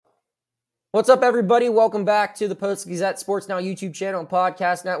What's up, everybody? Welcome back to the Post-Gazette Sports Now YouTube channel and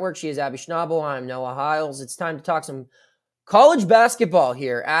podcast network. She is Abby Schnabel. I'm Noah Hiles. It's time to talk some college basketball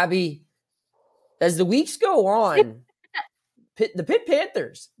here. Abby, as the weeks go on, the Pitt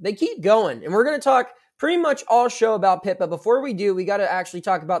Panthers, they keep going. And we're going to talk pretty much all show about Pitt. But before we do, we got to actually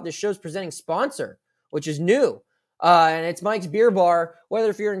talk about this show's presenting sponsor, which is new. And it's Mike's Beer Bar.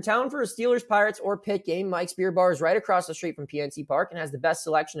 Whether if you're in town for a Steelers, Pirates, or Pitt game, Mike's Beer Bar is right across the street from PNC Park and has the best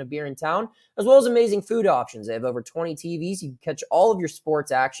selection of beer in town, as well as amazing food options. They have over 20 TVs. You can catch all of your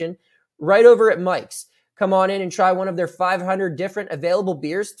sports action right over at Mike's. Come on in and try one of their 500 different available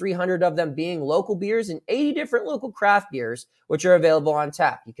beers, 300 of them being local beers, and 80 different local craft beers, which are available on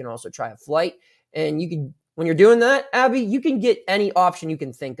tap. You can also try a flight, and you can, when you're doing that, Abby, you can get any option you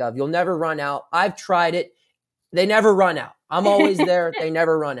can think of. You'll never run out. I've tried it. They never run out. I'm always there. They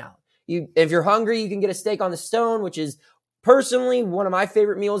never run out. If you're hungry, you can get a steak on the stone, which is personally one of my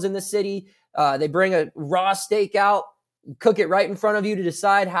favorite meals in the city. They bring a raw steak out, cook it right in front of you to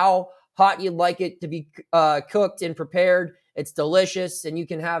decide how hot you'd like it to be cooked and prepared. It's delicious, and you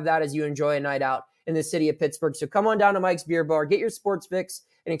can have that as you enjoy a night out in the city of Pittsburgh. So come on down to Mike's Beer Bar, get your sports fix,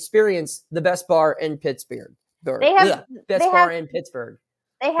 and experience the best bar in Pittsburgh. They have in Pittsburgh.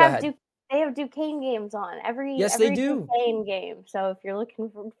 They have Duquesne games on every they do. Duquesne game. So if you're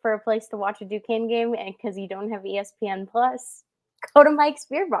looking for a place to watch a Duquesne game, and because you don't have ESPN Plus, go to Mike's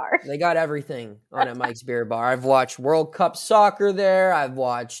Beer Bar. They got everything on at Mike's Beer Bar. I've watched World Cup soccer there. I've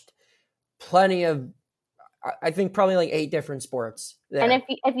watched plenty of, I think probably like 8 different sports there. And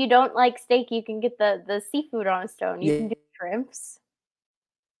if you don't like steak, you can get the seafood on a stone. You can do shrimps.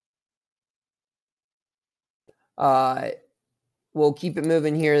 We'll keep it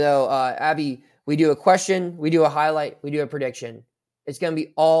moving here, though. Abby, we do a question, we do a highlight, we do a prediction. It's going to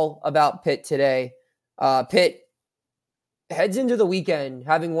be all about Pitt today. Pitt heads into the weekend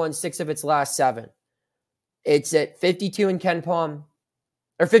having won 6 of its last 7. It's at 52 in Ken Palm,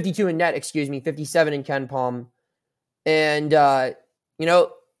 or 52 in net, 57 in Ken Palm. And,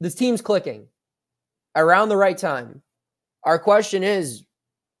 this team's clicking around the right time. Our question is,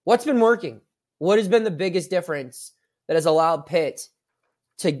 what's been working? What has been the biggest difference that has allowed Pitt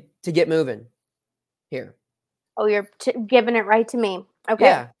to get moving here? Oh, you're giving it right to me. Okay.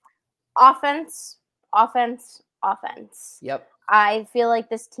 Yeah. Offense. Yep. I feel like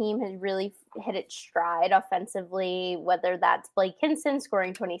this team has really hit its stride offensively, whether that's Blake Hinson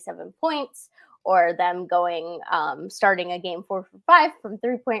scoring 27 points or them going, starting a game 4 for 5 from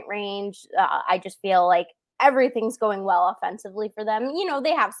 3-point range. I just feel like everything's going well offensively for them. You know,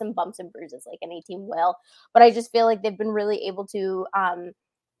 they have some bumps and bruises like any team will, but I just feel like they've been really able to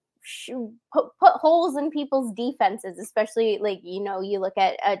put holes in people's defenses, especially like, you look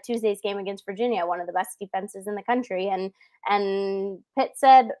at Tuesday's game against Virginia, one of the best defenses in the country. And Pitt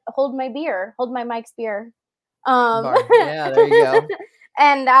said, hold my Mike's beer. Yeah, there you go.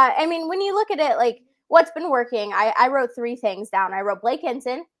 And I mean, when you look at it, like what's been working, I wrote 3 things down. I wrote Blake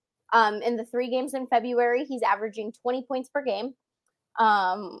Hinson. In the 3 games in February, he's averaging 20 points per game,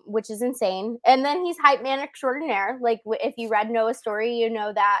 which is insane. And then he's hype man extraordinaire. Like if you read Noah's story, you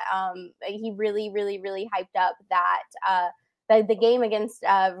know that he really, really, really hyped up that the game against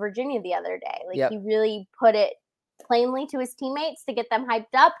Virginia the other day. Like He really put it plainly to his teammates to get them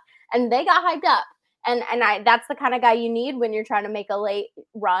hyped up, and they got hyped up. And that's the kind of guy you need when you're trying to make a late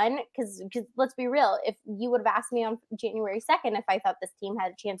run. Because let's be real, if you would have asked me on January 2nd if I thought this team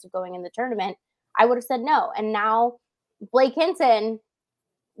had a chance of going in the tournament, I would have said no. And now Blake Hinson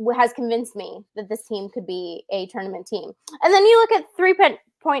has convinced me that this team could be a tournament team. And then you look at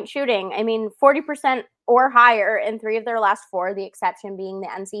 3-point shooting. I mean, 40% or higher in 3 of their last 4, the exception being the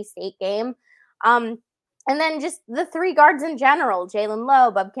NC State game. And then just the 3 guards in general, Jaland,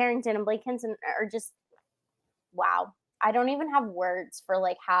 Lowe, Bub Carrington, and Blake Hinson are just, wow. I don't even have words for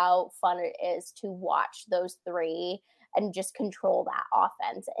like how fun it is to watch those 3 and just control that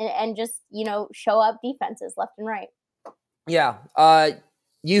offense and just, show up defenses left and right. Yeah.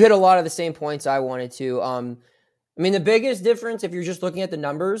 You hit a lot of the same points I wanted to. I mean, the biggest difference, if you're just looking at the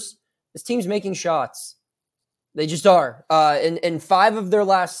numbers, this team's making shots. They just are. In 5 of their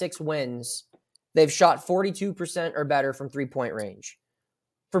last 6 wins, they've shot 42% or better from 3-point range.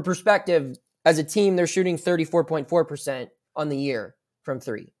 For perspective, as a team, they're shooting 34.4% on the year from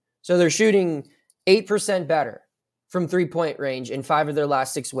 3. So they're shooting 8% better from 3-point range in 5 of their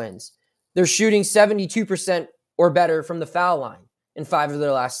last 6 wins. They're shooting 72% or better from the foul line in 5 of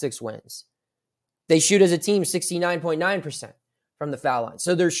their last 6 wins. They shoot as a team 69.9% from the foul line.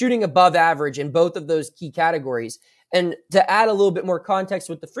 So they're shooting above average in both of those key categories. And to add a little bit more context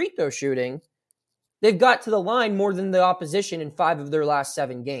with the free throw shooting, they've got to the line more than the opposition in 5 of their last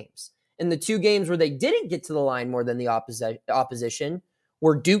 7 games. in the 2 games where they didn't get to the line more than the opposition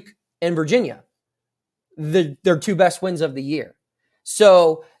were Duke and Virginia, their 2 best wins of the year.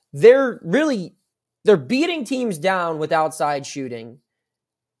 So they're beating teams down with outside shooting,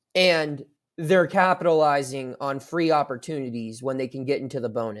 and they're capitalizing on free opportunities when they can get into the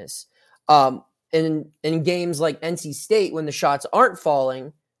bonus. In games like NC State, when the shots aren't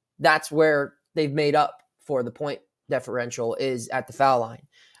falling, that's where they've made up for the point differential is at the foul line.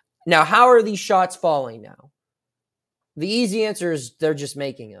 Now, how are these shots falling now? The easy answer is they're just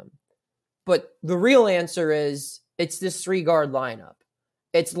making them. But the real answer is it's this 3-guard lineup.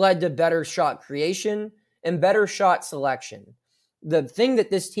 It's led to better shot creation and better shot selection. The thing that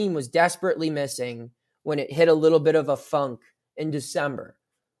this team was desperately missing when it hit a little bit of a funk in December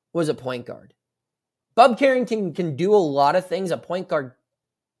was a point guard. Bub Carrington can do a lot of things a point guard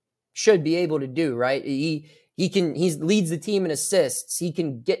should be able to do, right? He leads the team in assists. He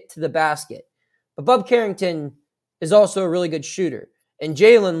can get to the basket. But Bub Carrington is also a really good shooter. And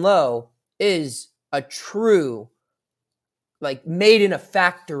Jaland Lowe is a true, made in a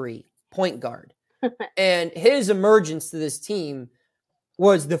factory point guard. And his emergence to this team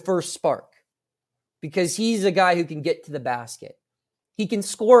was the first spark because he's a guy who can get to the basket. He can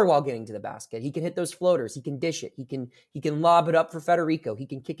score while getting to the basket. He can hit those floaters. He can dish it. He can lob it up for Federico. He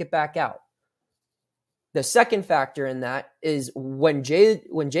can kick it back out. The second factor in that is when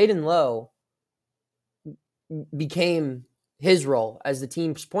Jaland Lowe became his role as the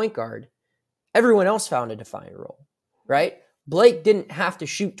team's point guard, everyone else found a defined role, right? Blake didn't have to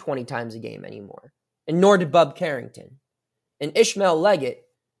shoot 20 times a game anymore, and nor did Bub Carrington. And Ishmael Leggett,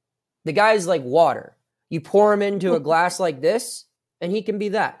 the guy's like water. You pour him into a glass like this, and he can be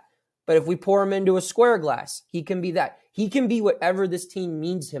that. But if we pour him into a square glass, he can be that. He can be whatever this team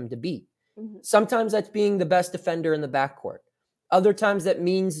needs him to be. Mm-hmm. Sometimes that's being the best defender in the backcourt. Other times that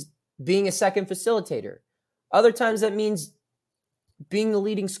means being a second facilitator. Other times that means being the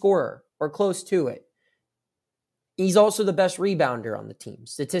leading scorer or close to it. He's also the best rebounder on the team,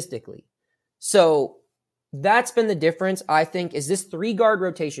 statistically. So that's been the difference, I think, is this 3-guard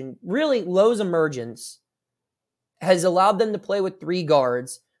rotation. Really, Lowe's emergence has allowed them to play with 3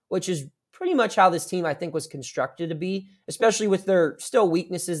 guards, which is pretty much how this team, I think, was constructed to be, especially with their still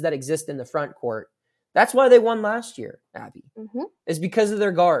weaknesses that exist in the front court. That's why they won last year, Abby, is because of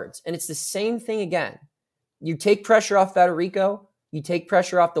their guards. And it's the same thing again. You take pressure off Federico, you take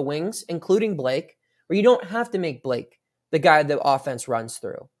pressure off the wings, including Blake, where you don't have to make Blake the guy the offense runs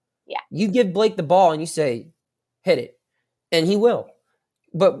through. Yeah. You give Blake the ball and you say, hit it, and he will.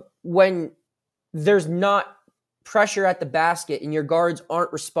 But when there's not pressure at the basket and your guards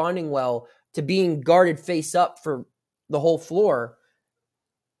aren't responding well to being guarded face up for the whole floor,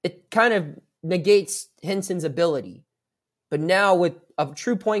 it kind of negates Hinson's ability. But now with a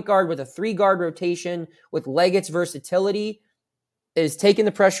true point guard, with a 3-guard rotation, with Leggett's versatility, is taking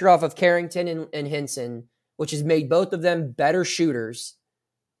the pressure off of Carrington and Hinson, which has made both of them better shooters.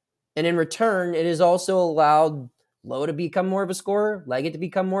 And in return, it has also allowed Lowe to become more of a scorer, Leggett to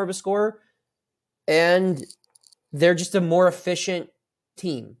become more of a scorer, and they're just a more efficient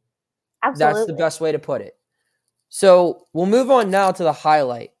team. Absolutely. That's the best way to put it. So we'll move on now to the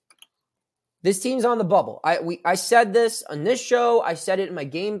highlight. This team's on the bubble. I said this on this show. I said it in my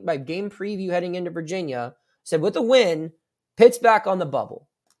game preview heading into Virginia. I said with a win, Pitt's back on the bubble.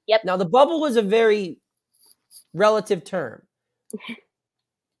 Yep. Now the bubble is a very relative term.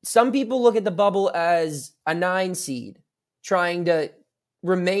 Some people look at the bubble as a 9 seed trying to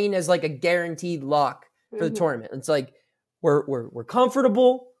remain as like a guaranteed lock for the tournament. It's like we're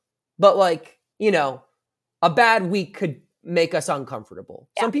comfortable, but a bad week could make us uncomfortable.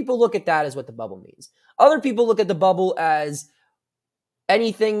 Yeah. Some people look at that as what the bubble means. Other people look at the bubble as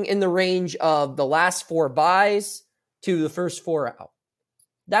anything in the range of the last 4 byes to the first 4 out.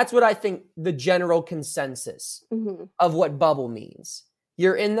 That's what I think the general consensus of what bubble means.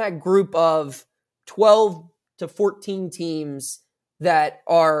 You're in that group of 12 to 14 teams that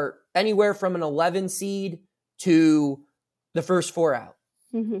are anywhere from an 11 seed to the first 4 out.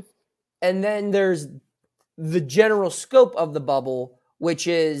 And then there's the general scope of the bubble, which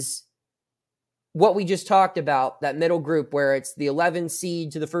is what we just talked about, that middle group where it's the 11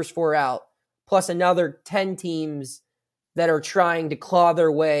 seed to the first 4 out, plus another 10 teams that are trying to claw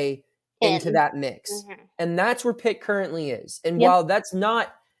their way into that mix. And that's where Pitt currently is. And while that's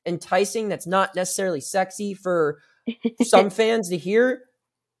not enticing, that's not necessarily sexy for some fans to hear,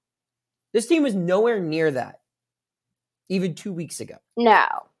 this team was nowhere near that even 2 weeks ago. No.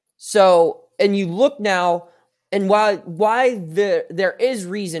 So, and you look now, and why there is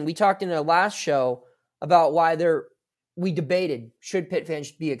reason, we talked in the last show about why they're we debated, should Pitt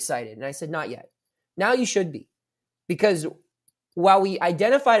fans be excited? And I said, not yet. Now you should be. Because while we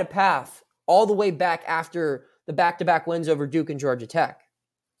identified a path all the way back after the back-to-back wins over Duke and Georgia Tech,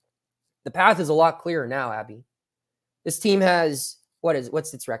 the path is a lot clearer now, Abby. This team has,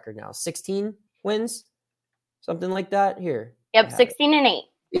 what's its record now? 16 wins? Something like that? Here. Yep, 16-8.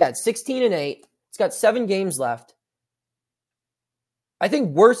 Yeah, it's 16-8. It's got 7 games left. I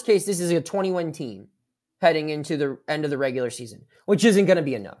think worst case, this is a 20-win team heading into the end of the regular season, which isn't going to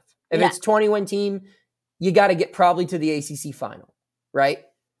be enough. If it's a 20-win team, you got to get probably to the ACC final, right?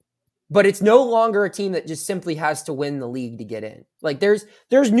 But it's no longer a team that just simply has to win the league to get in. Like there's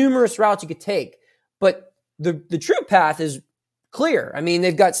numerous routes you could take, but the true path is clear. I mean,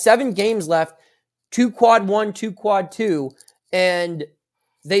 they've got 7 games left, 2 quad 1, 2 quad 2, and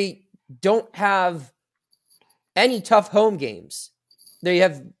they don't have any tough home games. They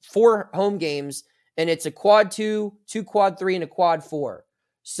have 4 home games, and it's a quad 2, 2 quad 3, and a quad 4.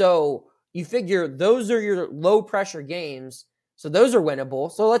 So you figure those are your low pressure games. So those are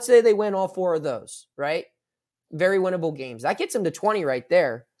winnable. So let's say they win all 4 of those, right? Very winnable games. That gets them to 20 right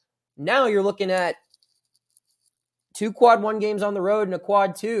there. Now you're looking at 2 quad 1 games on the road and a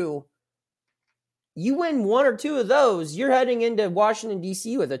quad 2. You win 1 or 2 of those, you're heading into Washington,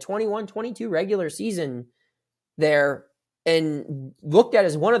 D.C. with a 21-22 regular season there and looked at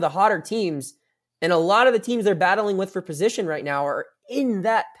as one of the hotter teams. And a lot of the teams they're battling with for position right now are in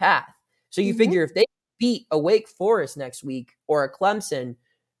that path. So you figure if they beat a Wake Forest next week or a Clemson,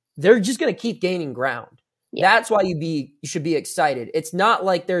 they're just going to keep gaining ground. Yeah. That's why you should be excited. It's not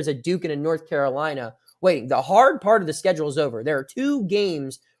like there's a Duke and a North Carolina waiting. The hard part of the schedule is over. There are 2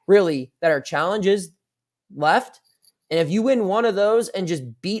 games really that are challenges left. And if you win one of those and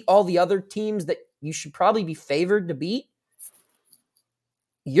just beat all the other teams that you should probably be favored to beat,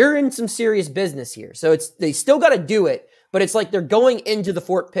 you're in some serious business here. So they still got to do it, but it's like they're going into the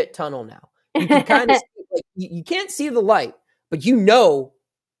Fort Pitt tunnel now. You can kind of you can't see the light, but you know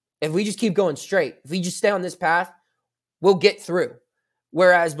if we just keep going straight, if we just stay on this path, we'll get through.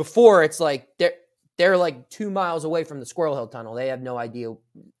 Whereas before, it's like they're like 2 miles away from the Squirrel Hill Tunnel. They have no idea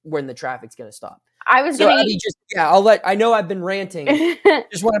when the traffic's going to stop. I know I've been ranting.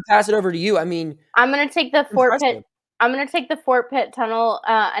 Just want to pass it over to you. I mean, I'm going to take the Fort Pitt. I'm going to take the Fort Pitt Tunnel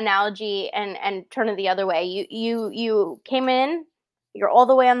analogy and turn it the other way. You came in, you're all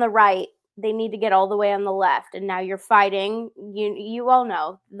the way on the right. They need to get all the way on the left, and now you're fighting. You all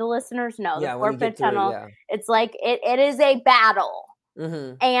know, the listeners know, the Fort Pitt Tunnel. It's like it is a battle.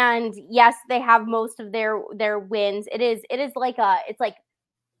 Mm-hmm. And yes, they have most of their wins. It's like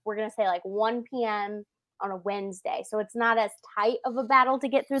we're gonna say like 1 p.m. on a Wednesday, so it's not as tight of a battle to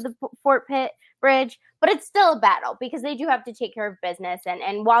get through the Fort Pitt Bridge, but it's still a battle because they do have to take care of business.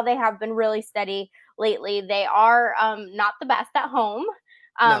 And while they have been really steady lately, they are not the best at home.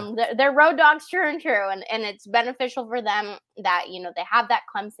 No. They're road dogs true and true, and it's beneficial for them that they have that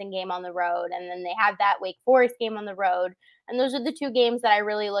Clemson game on the road, and then they have that Wake Forest game on the road, and those are the 2 games that I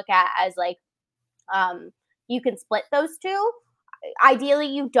really look at as like you can split those 2. Ideally,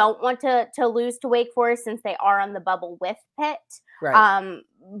 you don't want to lose to Wake Forest since they are on the bubble with Pitt. Right.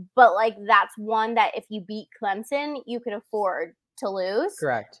 But like that's one that if you beat Clemson, you can afford to lose.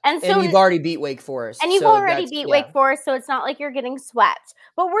 Correct. And you've already beat Wake Forest. And you've already beat Wake Forest, so it's not like you're getting swept.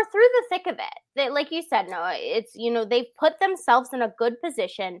 But we're through the thick of it. Like you said, Noah, it's they've put themselves in a good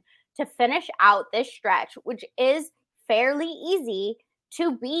position to finish out this stretch, which is fairly easy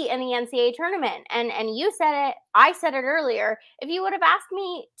to be in the NCAA tournament. And you said it, I said it earlier. If you would have asked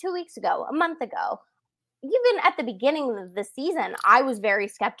me 2 weeks ago, a month ago, even at the beginning of the season, I was very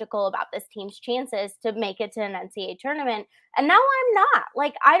skeptical about this team's chances to make it to an NCAA tournament. And now I'm not.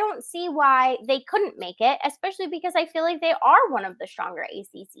 Like, I don't see why they couldn't make it, especially because I feel like they are one of the stronger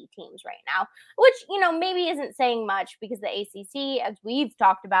ACC teams right now, which, maybe isn't saying much because the ACC, as we've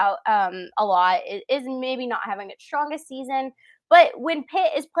talked about a lot, is maybe not having its strongest season. But when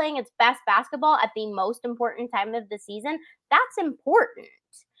Pitt is playing its best basketball at the most important time of the season, that's important.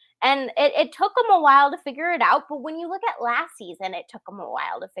 And it took them a while to figure it out. But when you look at last season, it took them a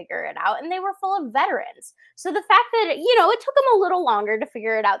while to figure it out. And they were full of veterans. So the fact that, it took them a little longer to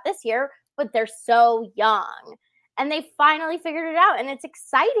figure it out this year, but they're so young. And they finally figured it out. And it's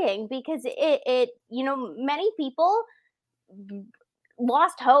exciting because many people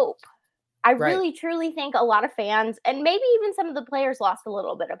lost hope. I really, truly think a lot of fans, and maybe even some of the players, lost a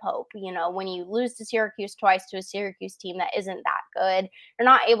little bit of hope. When you lose to Syracuse twice to a Syracuse team that isn't that good, you're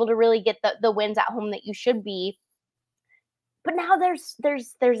not able to really get the wins at home that you should be. But now there's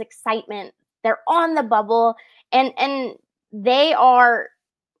excitement. They're on the bubble, and they are.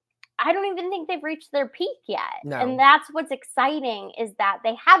 I don't even think they've reached their peak yet. No. And that's what's exciting is that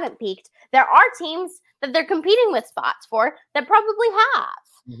they haven't peaked. There are teams that they're competing with spots for that probably have.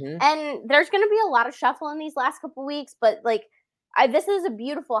 Mm-hmm. And there's going to be a lot of shuffle in these last couple weeks, but like this is a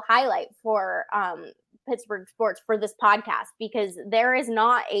beautiful highlight for Pittsburgh sports for this podcast, because there is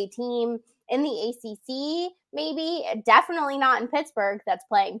not a team in the ACC, maybe definitely not in Pittsburgh, that's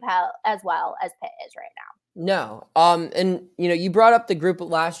playing as well as Pitt is right now. No. And you brought up the group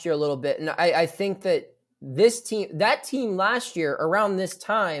last year a little bit, and I think that that team last year around this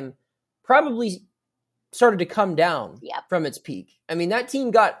time probably started to come down from its peak. I mean, that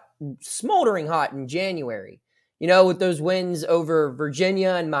team got smoldering hot in January, with those wins over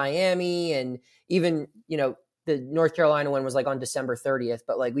Virginia and Miami, and even, the North Carolina one was like on December 30th,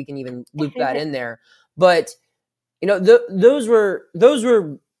 but like we can even loop that in there. But, those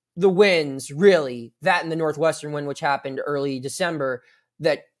were the wins, really, that and the Northwestern win, which happened early December,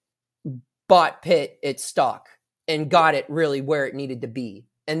 that bought Pitt its stock and got it really where it needed to be.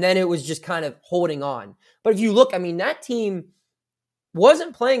 And then it was just kind of holding on. But if you look, I mean, that team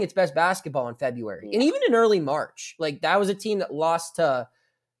wasn't playing its best basketball in February. And even in early March, like that was a team that lost to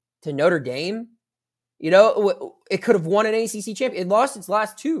Notre Dame. It could have won an ACC championship. It lost its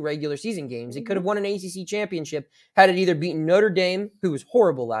last 2 regular season games. It could have won an ACC championship had it either beaten Notre Dame, who was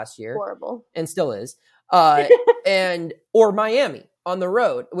horrible last year. Horrible. And still is. Or Miami on the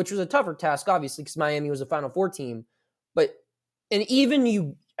road, which was a tougher task, obviously, because Miami was a Final Four team. And even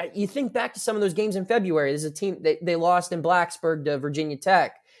you think back to some of those games in February. There's a team, they lost in Blacksburg to Virginia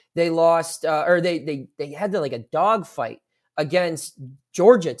Tech. They lost, they had a dogfight against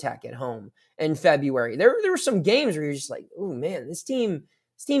Georgia Tech at home in February. There were some games where you're just like, oh man, this team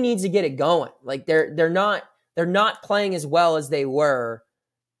needs to get it going. Like they're not playing as well as they were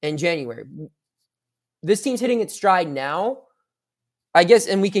in January. This team's hitting its stride now, I guess,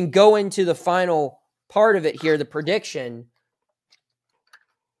 and we can go into the final part of it here, the prediction.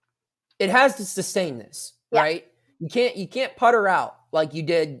 It has to sustain this, right? You can't putter out like you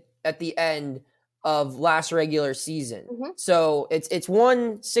did at the end of last regular season. Mm-hmm. So it's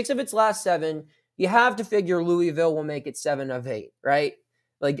won 6 of its last 7. You have to figure Louisville will make it 7 of 8, right?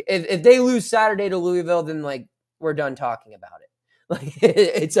 Like if they lose Saturday to Louisville, then like we're done talking about it. Like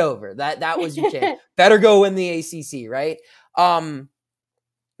it's over. That was your chance. Better go win the ACC, right?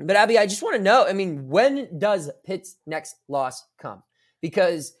 But Abby, I just want to know, I mean, when does Pitt's next loss come?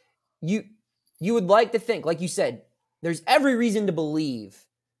 Because you would like to think, like you said, there's every reason to believe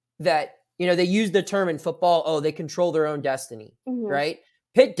that, they use the term in football, they control their own destiny, right?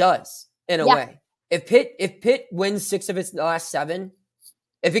 Pitt does, in a way. If Pitt wins 6 of its last 7,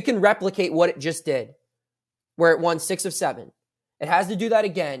 if it can replicate what it just did, where it won 6 of 7, it has to do that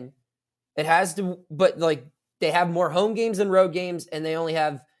again. It has to, but like they have more home games than road games, and they only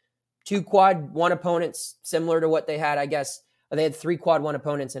have 2 quad 1 opponents, similar to what they had, I guess. They had 3 quad 1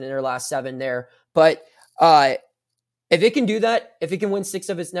 opponents in their last 7 there. But if it can do that, if it can win 6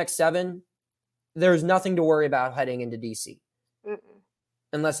 of its next 7, there's nothing to worry about heading into DC.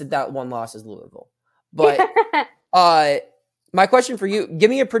 Unless that one loss is Louisville. But my question for you, give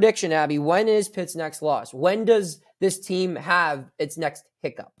me a prediction, Abby. When is Pitt's next loss? When does this team have its next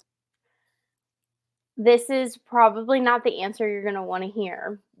hiccup? This is probably not the answer you're going to want to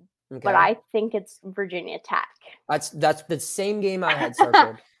hear. Okay. But I think it's Virginia Tech. That's the same game I had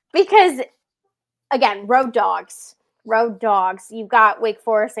circled. Because, again, road dogs. You've got Wake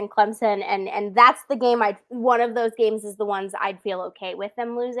Forest and Clemson, and that's the game. One of those games is the ones I'd feel okay with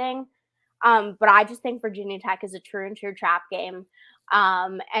them losing. But I just think Virginia Tech is a true and true trap game.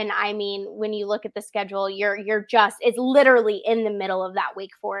 And I mean, when you look at the schedule, it's literally in the middle of that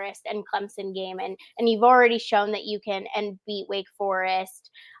Wake Forest and Clemson game, and you've already shown that you can beat Wake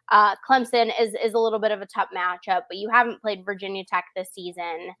Forest. Clemson is a little bit of a tough matchup, but you haven't played Virginia Tech this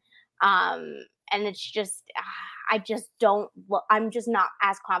season. And it's just, I'm just not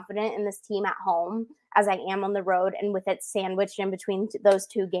as confident in this team at home as I am on the road, and with it sandwiched in between those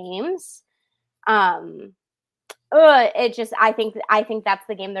 2 games. I think that's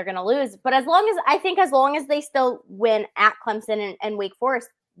the game they're going to lose. But as long as they still win at Clemson and Wake Forest,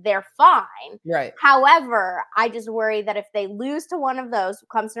 they're fine. Right. However, I just worry that if they lose to one of those,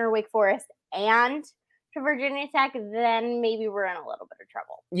 Clemson or Wake Forest, and to Virginia Tech, then maybe we're in a little bit of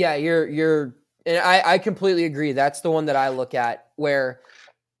trouble. Yeah, and I completely agree. That's the one that I look at, where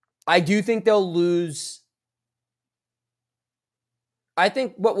I do think they'll lose. I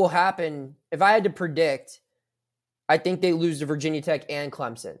think what will happen, if I had to predict, I think they lose to Virginia Tech and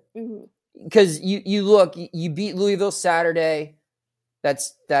Clemson. Because you beat Louisville Saturday.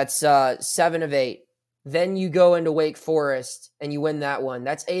 That's 7 of 8. Then you go into Wake Forest and you win that one.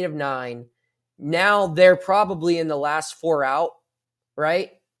 That's 8 of 9. Now they're probably in the last 4 out,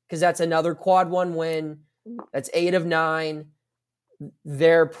 right? Because that's another quad 1 win. That's 8 of 9.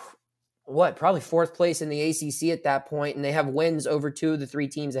 They're probably 4th place in the ACC at that point, and they have wins over 2 of the 3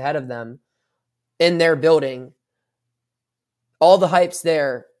 teams ahead of them in their building. All the hype's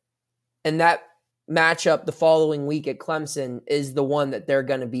there, and that matchup the following week at Clemson is the one that they're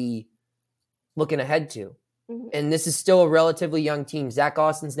going to be looking ahead to. Mm-hmm. And this is still a relatively young team. Zach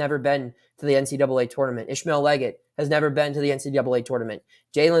Austin's never been to the NCAA tournament. Ishmael Leggett has never been to the NCAA tournament.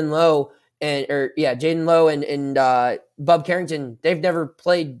 Jaland Lowe and Bub Carrington, they've never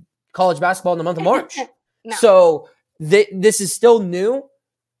played college basketball in the month of March. No. So this is still new.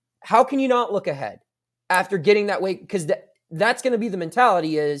 How can you not look ahead after getting that Wake? Because that's going to be the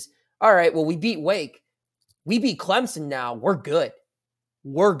mentality is, all right, well, we beat Wake. We beat Clemson now. We're good.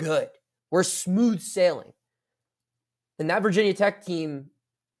 We're smooth sailing. And that Virginia Tech team,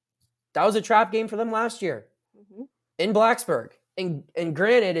 that was a trap game for them last year in Blacksburg. And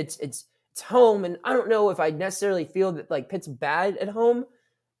granted, it's home, and I don't know if I necessarily feel that like Pitt's bad at home.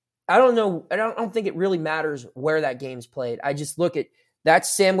 I don't know. I don't think it really matters where that game's played. I just look at that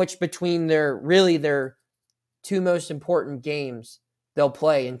sandwich between their 2 most important games they'll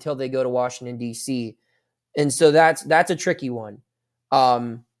play until they go to Washington, D.C. And so that's a tricky one.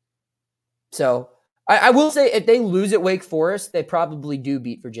 So I will say if they lose at Wake Forest, they probably do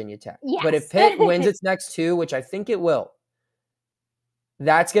beat Virginia Tech. Yes. But if Pitt wins its next 2, which I think it will,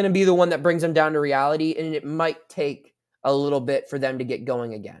 that's going to be the one that brings them down to reality, and it might take a little bit for them to get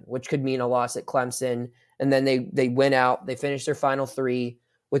going again, which could mean a loss at Clemson, and then they win out. They finish their final 3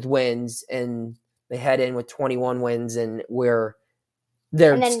 with wins, and they head in with 21 wins, and they're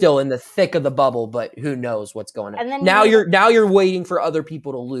still in the thick of the bubble, but who knows what's going on. Now you're waiting for other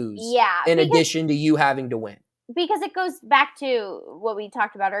people to lose. Yeah. In addition to you having to win. Because it goes back to what we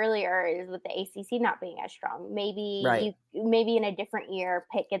talked about earlier is with the ACC not being as strong. Maybe maybe in a different year,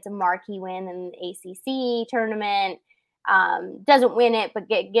 Pitt gets a marquee win in the ACC tournament, doesn't win it, but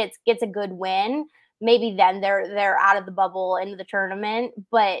gets a good win. Maybe then they're out of the bubble into the tournament.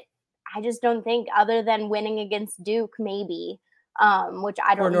 But I just don't think, other than winning against Duke, maybe. Which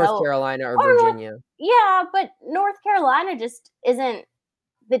I don't know. Or North Carolina or Virginia. Yeah, but North Carolina just isn't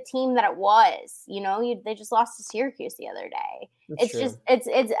the team that it was. They just lost to Syracuse the other day. That's true.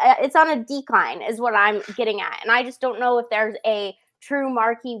 It's on a decline is what I'm getting at. And I just don't know if there's a true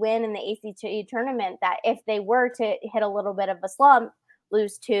marquee win in the ACC tournament that if they were to hit a little bit of a slump,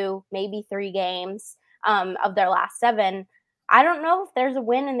 lose 2, maybe 3 games of their last 7, I don't know if there's a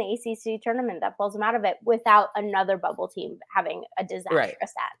win in the ACC tournament that pulls them out of it without another bubble team having a disastrous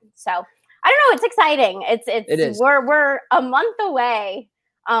end. So I don't know. It's exciting. It is. We're a month away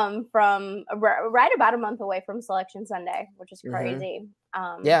from right about a month away from Selection Sunday, which is crazy.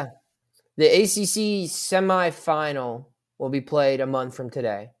 Yeah, the ACC semifinal will be played a month from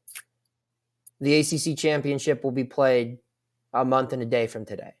today. The ACC championship will be played a month and a day from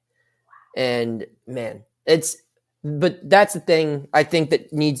today. And man, but that's the thing I think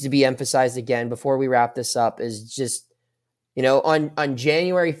that needs to be emphasized again before we wrap this up is just, on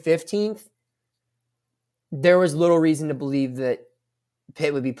January 15th, there was little reason to believe that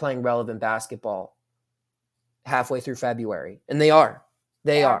Pitt would be playing relevant basketball halfway through February. And they are.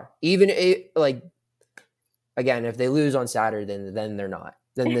 They are. Even again, if they lose on Saturday, then they're not.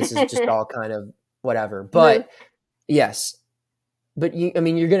 Then this is just all kind of whatever. But yes. But you're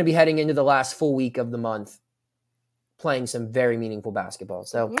going to be heading into the last full week of the month playing some very meaningful basketball.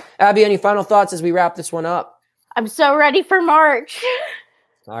 So, Abby, any final thoughts as we wrap this one up? I'm so ready for March.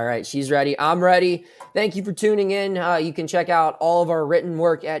 All right, she's ready. I'm ready. Thank you for tuning in. You can check out all of our written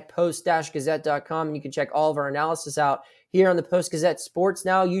work at post-gazette.com, and you can check all of our analysis out here on the Post-Gazette Sports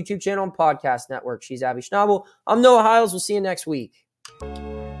Now YouTube channel and podcast network. She's Abby Schnabel. I'm Noah Hiles. We'll see you next week.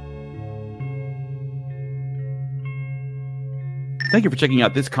 Thank you for checking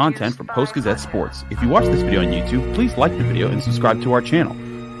out this content from Post-Gazette Sports. If you watch this video on YouTube, please like the video and subscribe to our channel.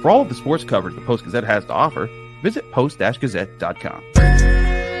 For all of the sports coverage the Post-Gazette has to offer, visit post-gazette.com.